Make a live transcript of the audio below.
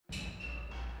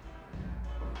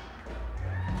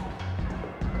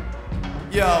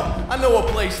Yo, I know a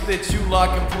place that you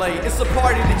lot can play. It's a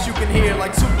party that you can hear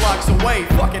like 2 blocks away.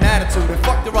 Fucking attitude and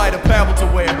fuck the right apparel to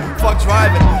wear. Fuck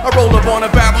driving, I roll up on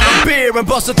a barrel of beer and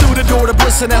bust it through the door to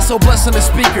bliss, and that's so blessing the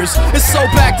speakers. It's so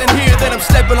packed in here that I'm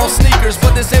stepping on sneakers.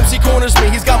 But this MC corners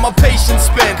me, he's got my patience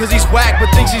spent. Cause he's whack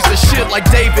but thinks he's the shit like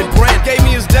David Brent. Gave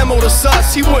me his demo to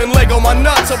suss, he wouldn't Lego my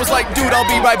nuts. I was like, dude, I'll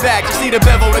be right back, just need a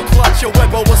bevel to clutch. Yo,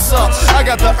 Webbo, what's up? I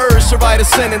got the urge to write a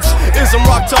sentence. Is I'm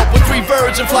rocked up with 3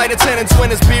 virgin flight attendants. When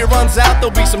his beer runs out,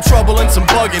 there'll be some trouble and some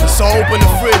bugging. So open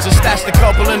the fridge and stash the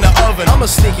couple in the oven. I'm a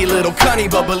sneaky little cunny,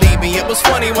 but believe me, it was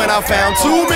funny when I found 2